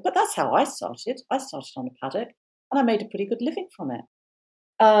whatever. But that's how I started. I started on a paddock and I made a pretty good living from it.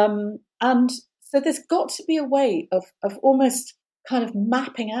 And so there's got to be a way of almost kind of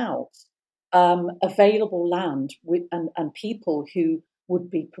mapping out available land and people who would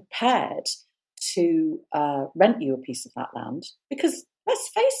be prepared to rent you a piece of that land. Because let's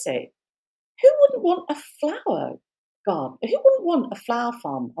face it, who wouldn't want a flower garden? Who wouldn't want a flower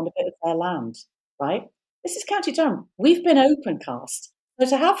farm on a bit of their land, right? This is County Durham. We've been open cast. So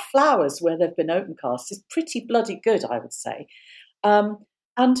to have flowers where they've been open cast is pretty bloody good, I would say.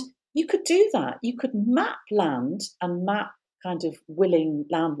 And you could do that. You could map land and map kind of willing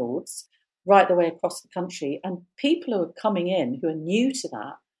landlords right the way across the country. And people who are coming in who are new to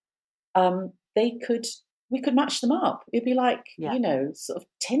that, we could match them up. It'd be like, sort of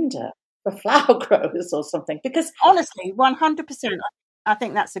Tinder for flower growers or something. Because honestly, 100%, I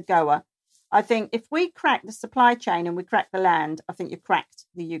think that's a goer. I think if we crack the supply chain and we crack the land, I think you've cracked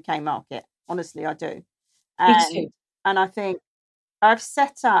the UK market. Honestly, I do. And I think I've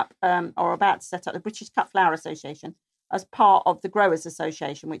set up, or about to set up, the British Cut Flower Association as part of the Growers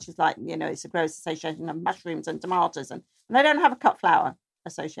Association, which is like, it's a Growers Association of mushrooms and tomatoes. And they don't have a cut flower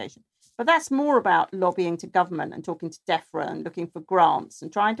association. But that's more about lobbying to government and talking to DEFRA and looking for grants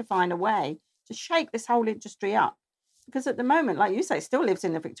and trying to find a way to shake this whole industry up. Because at the moment, like you say, it still lives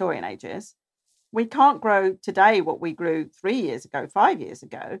in the Victorian ages. We can't grow today what we grew 3 years ago, 5 years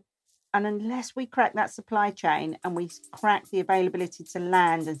ago. And unless we crack that supply chain and we crack the availability to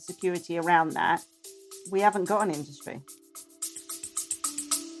land and security around that, we haven't got an industry.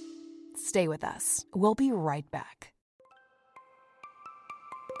 Stay with us. We'll be right back.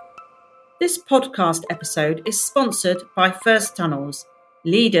 This podcast episode is sponsored by First Tunnels,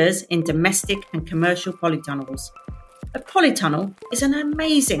 leaders in domestic and commercial polytunnels. A polytunnel is an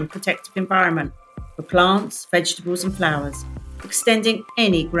amazing protective environment for plants, vegetables and flowers, extending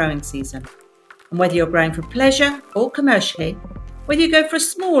any growing season. And whether you're growing for pleasure or commercially, Whether you go for a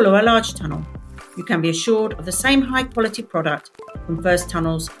small or a large tunnel, you can be assured of the same high quality product from First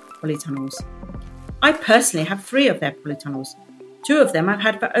Tunnels polytunnels. I personally have 3 of their polytunnels. 2 of them I've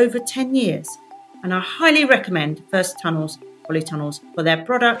had for over 10 years, and I highly recommend First Tunnels polytunnels for their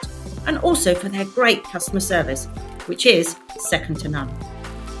product and also for their great customer service, which is second to none.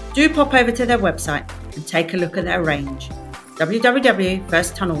 Do pop over to their website and take a look at their range,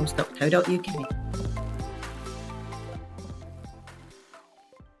 www.firsttunnels.co.uk.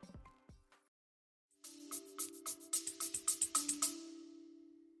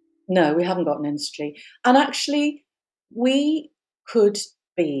 No, we haven't got an industry. And actually, we could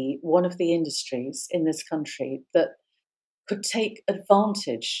be one of the industries in this country that could take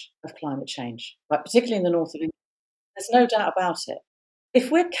advantage of climate change, right? Particularly in the north of England. There's no doubt about it.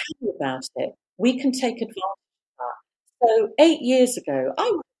 If we're careful about it, we can take advantage of that. So 8 years ago,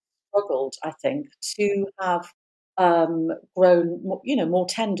 I struggled, I think, to have grown, more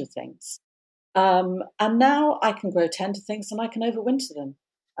tender things. And now I can grow tender things and I can overwinter them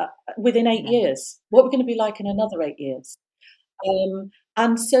within 8 years. What we're going to be like in another 8 years?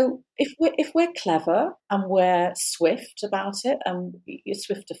 And so if we're clever and we're swift about it and you're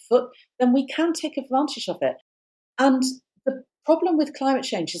swift of foot, then we can take advantage of it. And the problem with climate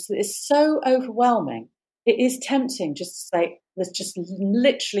change is that it's so overwhelming. It is tempting just to say, there's just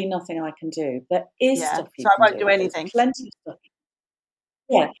literally nothing I can do. There is stuff you so I can won't do anything. There's plenty of stuff.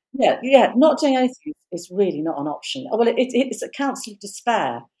 Yeah. Not doing anything is really not an option. Well, it's a counsel of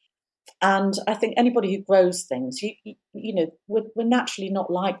despair. And I think anybody who grows things, we're naturally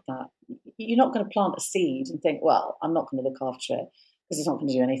not like that. You're not going to plant a seed and think, well, I'm not going to look after it because it's not going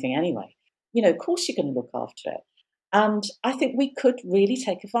to do anything anyway. Of course you're going to look after it. And I think we could really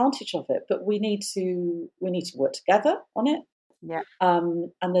take advantage of it, but we need to work together on it. Yeah.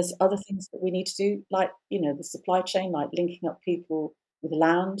 And there's other things that we need to do, like, the supply chain, like linking up people with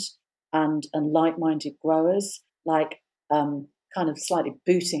land and like-minded growers, like kind of slightly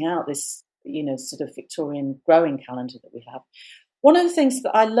booting out this, sort of Victorian growing calendar that we have. One of the things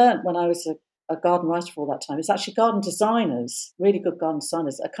that I learned when I was a garden writer for all that time is actually garden designers, really good garden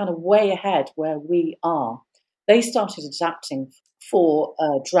designers, are kind of way ahead where we are. They started adapting for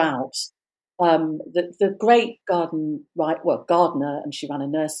drought. The great gardener, and she ran a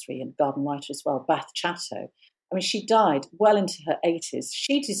nursery and garden writer as well, Beth Chatto. I mean, she died well into her 80s.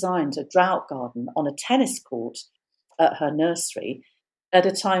 She designed a drought garden on a tennis court at her nursery at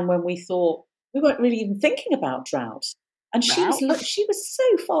a time when we thought we weren't really even thinking about drought. And she was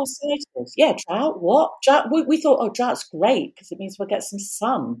so far-sighted. Yeah, drought, what? Drought, we thought, oh, drought's great because it means we'll get some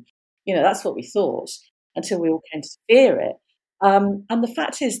sun. That's what we thought until we all came to fear it. And the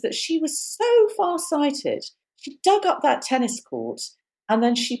fact is that she was so far-sighted. She dug up that tennis court and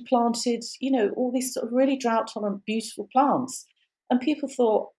then she planted, all these sort of really drought-tolerant, beautiful plants. And people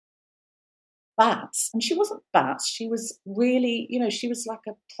thought, bats. And she wasn't bats. She was really, she was like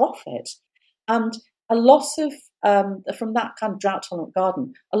a prophet. And a lot of, from that kind of drought-tolerant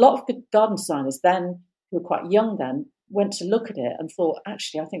garden, a lot of good garden designers then, who were quite young then, went to look at it and thought,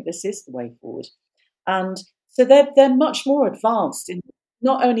 actually, I think this is the way forward. And so they're much more advanced in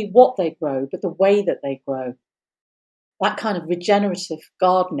not only what they grow, but the way that they grow. That kind of regenerative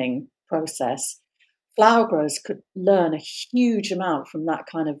gardening process, flower growers could learn a huge amount from that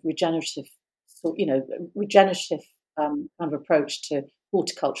kind of regenerative kind of approach to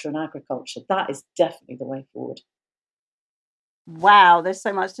horticulture and agriculture. That is definitely the way forward. Wow, there's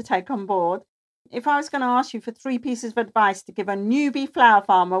so much to take on board. If I was going to ask you for 3 pieces of advice to give a newbie flower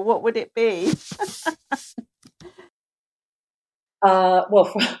farmer, what would it be? Well,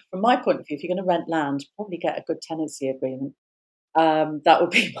 from my point of view, if you're going to rent land, probably get a good tenancy agreement. That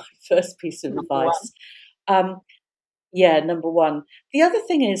would be my first piece of advice. Number one. The other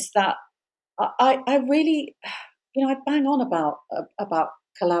thing is that I really, I bang on about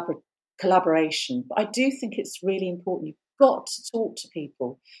collaboration, but I do think it's really important. You've got to talk to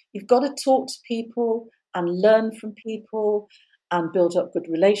people. You've got to talk to people and learn from people and build up good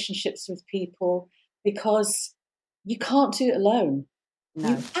relationships with people, because you can't do it alone.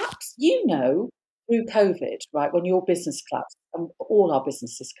 No. Through COVID, right, when your business collapsed and all our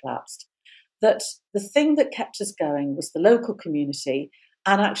businesses collapsed, that the thing that kept us going was the local community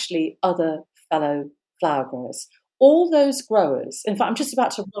and actually other fellow flower growers. All those growers, in fact, I'm just about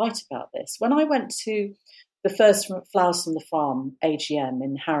to write about this. When I went to the first Flowers from the Farm AGM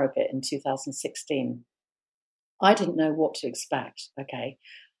in Harrogate in 2016, I didn't know what to expect, okay?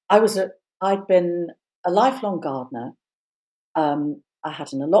 I'd been a lifelong gardener. I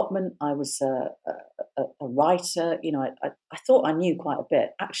had an allotment. I was a writer. I thought I knew quite a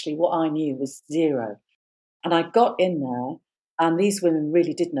bit. Actually, what I knew was zero. And I got in there And these women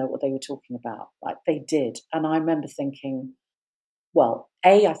really did know what they were talking about. Like, they did. And I remember thinking, well,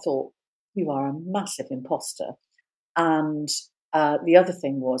 I thought, you are a massive imposter. And the other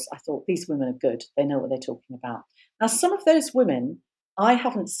thing was, I thought, these women are good. They know what they're talking about. Now, some of those women I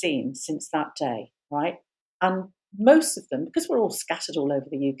haven't seen since that day, right? And most of them, because we're all scattered all over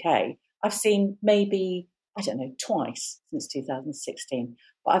the UK, I've seen maybe, I don't know, twice since 2016.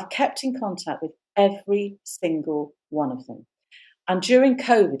 But I've kept in contact with every single one of them. And during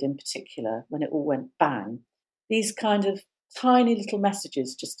COVID in particular, when it all went bang, these kind of tiny little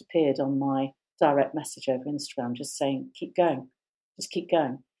messages just appeared on my direct message over Instagram, just saying, keep going, just keep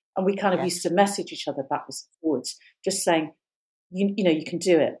going. And we kind of used to message each other backwards and forwards, just saying, you know, you can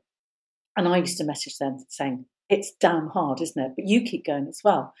do it. And I used to message them saying, it's damn hard, isn't it? But you keep going as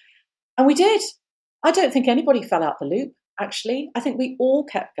well. And we did. I don't think anybody fell out the loop, actually. I think we all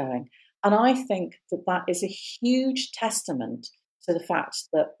kept going. And I think that that is a huge testament to the fact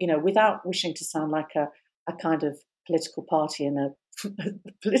that, you know, without wishing to sound like a kind of political party and a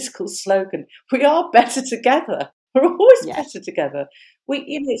political slogan, we are better together. We're always better together. We,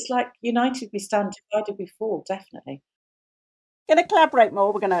 you know, it's like united we stand, divided we fall, definitely. Going to collaborate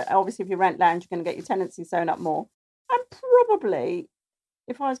more. We're going to, obviously, if you rent lounge, you're going to get your tenancy sewn up more. And probably,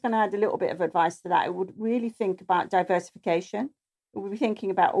 if I was going to add a little bit of advice to that, I would really think about diversification. We'll be thinking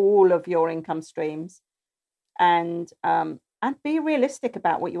about all of your income streams, and be realistic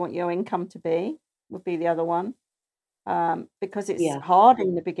about what you want your income to be, would be the other one. Because it's hard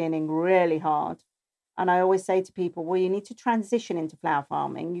in the beginning, really hard. And I always say to people, well, you need to transition into flower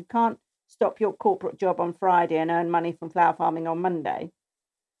farming. You can't stop your corporate job on Friday and earn money from flower farming on Monday.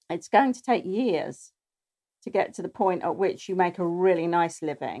 It's going to take years to get to the point at which you make a really nice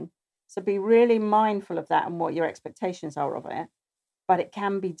living. So be really mindful of that and what your expectations are of it. But it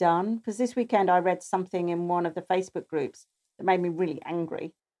can be done. Because this weekend I read something in one of the Facebook groups that made me really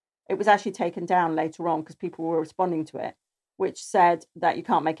angry. It was actually taken down later on because people were responding to it, which said that you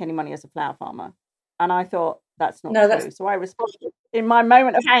can't make any money as a flower farmer. And I thought, that's not true. So I responded in my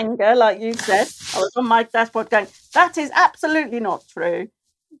moment of anger, like you said. I was on my dashboard going, that is absolutely not true.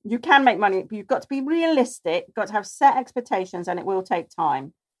 You can make money, but you've got to be realistic. You've got to have set expectations, and it will take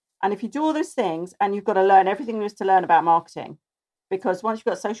time. And if you do all those things, and you've got to learn everything there is to learn about marketing, because once you've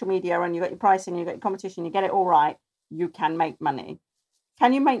got social media and you've got your pricing, you've got your competition, you get it all right, you can make money.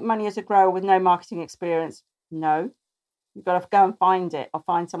 Can you make money as a grower with no marketing experience? No. You've got to go and find it, or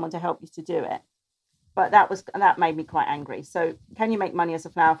find someone to help you to do it. But that made me quite angry. So can you make money as a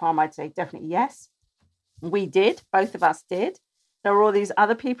flower farm? I'd say definitely yes. We did. Both of us did. There were all these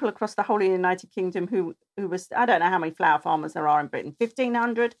other people across the whole of the United Kingdom who was, I don't know how many flower farmers there are in Britain.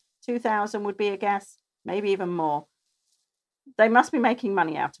 1,500, 2,000 would be a guess, maybe even more. They must be making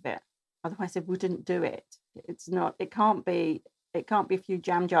money out of it. Otherwise they wouldn't do it. It can't be a few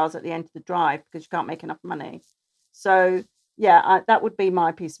jam jars at the end of the drive because you can't make enough money. So that would be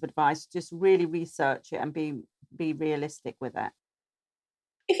my piece of advice. Just really research it and be realistic with it.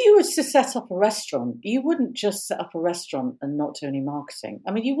 If you were to set up a restaurant, you wouldn't just set up a restaurant and not do any marketing.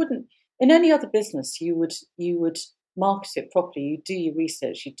 I mean, you wouldn't, in any other business, you would market it properly. You do your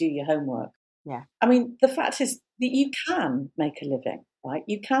research, you do your homework. Yeah. I mean, the fact is that you can make a living, right?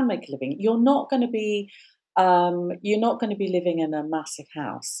 You can make a living. You're not going to be living in a massive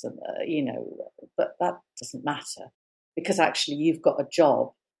house, but that doesn't matter, because actually you've got a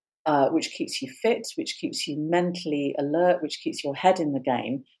job which keeps you fit, which keeps you mentally alert, which keeps your head in the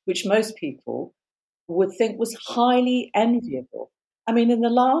game, which most people would think was highly enviable. I mean, in the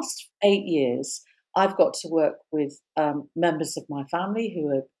last 8 years, I've got to work with members of my family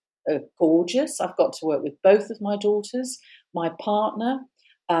who are gorgeous. I've got to work with both of my daughters, my partner.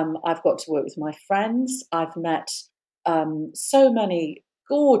 I've got to work with my friends. I've met so many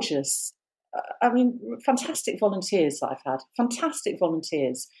gorgeous, fantastic volunteers that I've had. Fantastic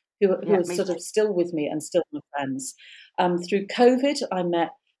volunteers who are sort of still with me and still my friends. Through COVID, I met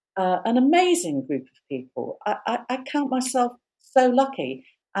an amazing group of people. I count myself so lucky,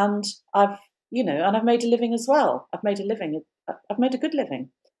 and I've made a living as well. I've made a good living,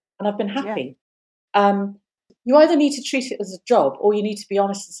 and I've been happy. Yeah. You either need to treat it as a job, or you need to be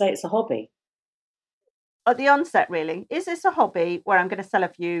honest and say it's a hobby. At the onset, really, is this a hobby where I'm going to sell a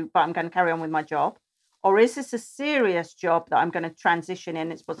few, but I'm going to carry on with my job? Or is this a serious job that I'm going to transition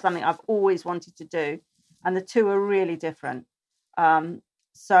in? It's something I've always wanted to do. And the two are really different. We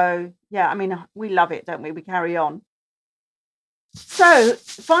love it, don't we? We carry on. So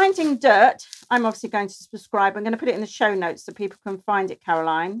finding dirt, I'm obviously going to subscribe. I'm going to put it in the show notes so people can find it,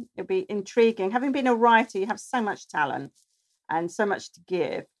 Caroline. It'll be intriguing. Having been a writer, you have so much talent and so much to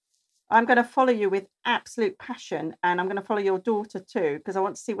give. I'm going to follow you with absolute passion, and I'm going to follow your daughter too, because I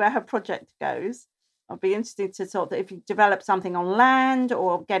want to see where her project goes. I'll be interested to sort of, if you develop something on land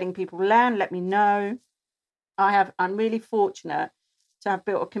or getting people land, let me know. I'm really fortunate to have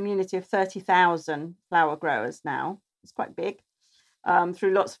built a community of 30,000 flower growers now. It's quite big,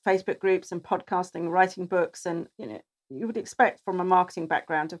 through lots of Facebook groups and podcasting, writing books. And, you would expect from a marketing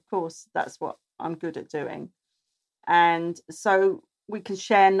background, of course, that's what I'm good at doing. And so we can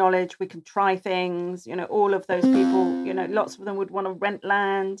share knowledge, we can try things, all of those people, lots of them would want to rent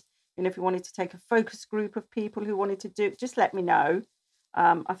land. If you wanted to take a focus group of people who wanted to do it, just let me know.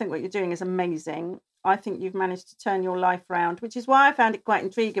 I think what you're doing is amazing. I think you've managed to turn your life around, which is why I found it quite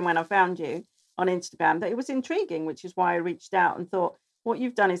intriguing when I found you on Instagram, that it was intriguing, which is why I reached out and thought, what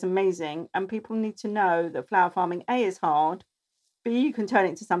you've done is amazing. And people need to know that flower farming, A, is hard, B, you can turn it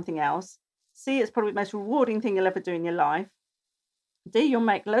into something else, C, it's probably the most rewarding thing you'll ever do in your life, D, you'll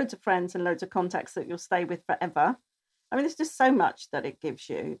make loads of friends and loads of contacts that you'll stay with forever. I mean, there's just so much that it gives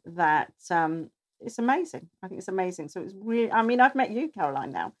you that it's amazing. I think it's amazing. So it's really, I've met you,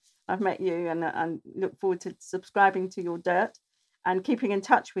 Caroline, now. I've met you and look forward to subscribing to your dirt and keeping in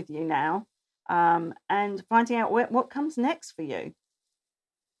touch with you now, and finding out what comes next for you.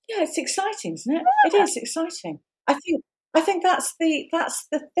 Yeah, it's exciting, isn't it? Yeah. It is exciting. I think that's the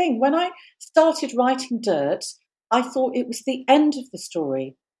thing. When I started writing dirt, I thought it was the end of the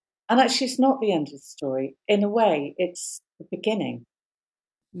story. And actually, it's not the end of the story. In a way, it's the beginning.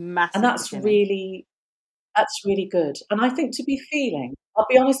 Massive. And that's really good. And I think to be feeling, I'll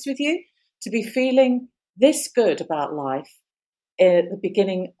be honest with you, to be feeling this good about life at the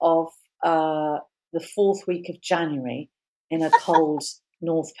beginning of the fourth week of January in a cold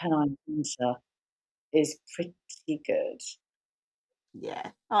North Pennine winter is pretty good.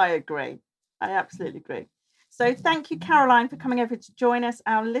 Yeah, I agree. I absolutely agree. So thank you, Caroline, for coming over to join us.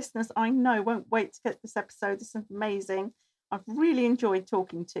 Our listeners, I know, won't wait to get this episode. This is amazing. I've really enjoyed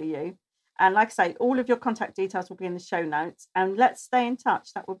talking to you. And like I say, all of your contact details will be in the show notes. And let's stay in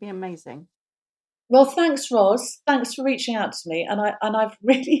touch. That would be amazing. Well, thanks, Ros. Thanks for reaching out to me. And I've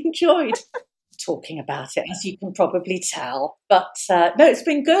really enjoyed talking about it, as you can probably tell. But no, it's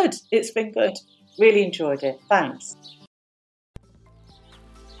been good. It's been good. Really enjoyed it. Thanks.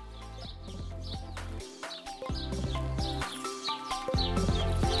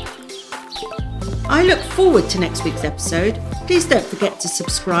 I look forward to next week's episode. Please don't forget to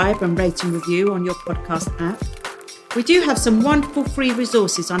subscribe and rate and review on your podcast app. We do have some wonderful free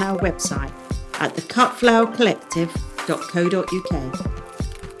resources on our website at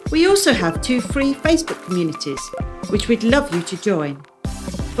thecutflowercollective.co.uk. We also have 2 free Facebook communities, which we'd love you to join.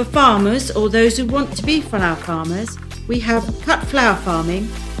 For farmers or those who want to be flower farmers, we have Cut Flower Farming,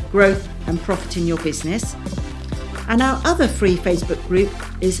 Growth and Profit in Your Business. And our other free Facebook group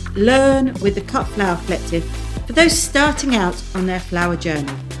is Learn with the Cut Flower Collective for those starting out on their flower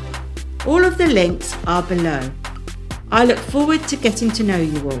journey. All of the links are below. I look forward to getting to know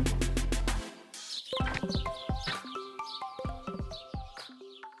you all.